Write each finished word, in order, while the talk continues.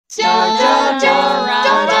That's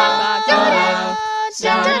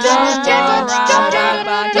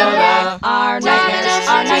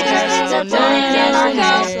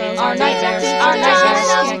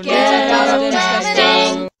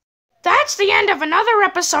the end of another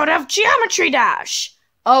episode of Geometry Dash.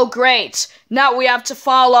 Oh great, now we have to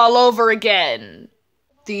fall all over again.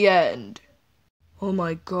 The end. Oh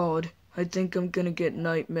my god, I think I'm gonna get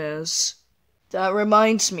nightmares. That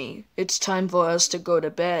reminds me, it's time for us to go to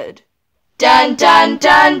bed. Dun dun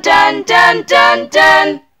dun dun dun dun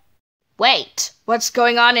dun! Wait, what's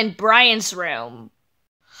going on in Brian's room?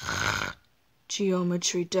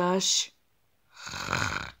 Geometry Dash.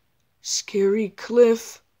 Scary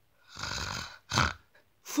cliff.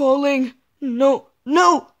 Falling. No,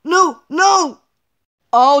 no, no, no!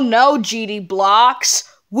 Oh no, GD Blocks.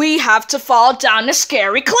 We have to fall down a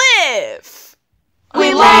scary cliff.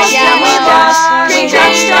 We lost, cut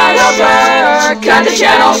the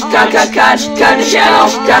channel, cut the channel,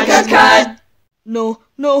 cut. No,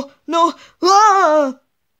 no, no, ah!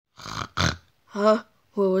 Huh?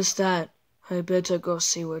 What was that? I better go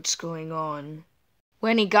see what's going on.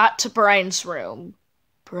 When he got to Brian's room.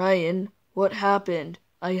 Brian, what happened?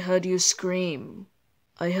 I heard you scream.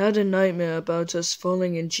 I had a nightmare about us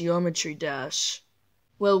falling in Geometry Dash.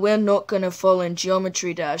 Well, we're not gonna fall in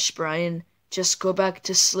Geometry Dash, Brian. Just go back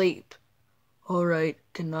to sleep. Alright,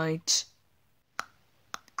 good night.